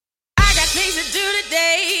things to do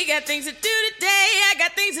today. Got things to do today. I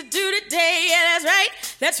got things to do today. Yeah, that's right.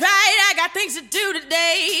 That's right. I got things to do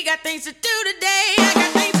today. Got things to do today. I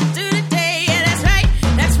got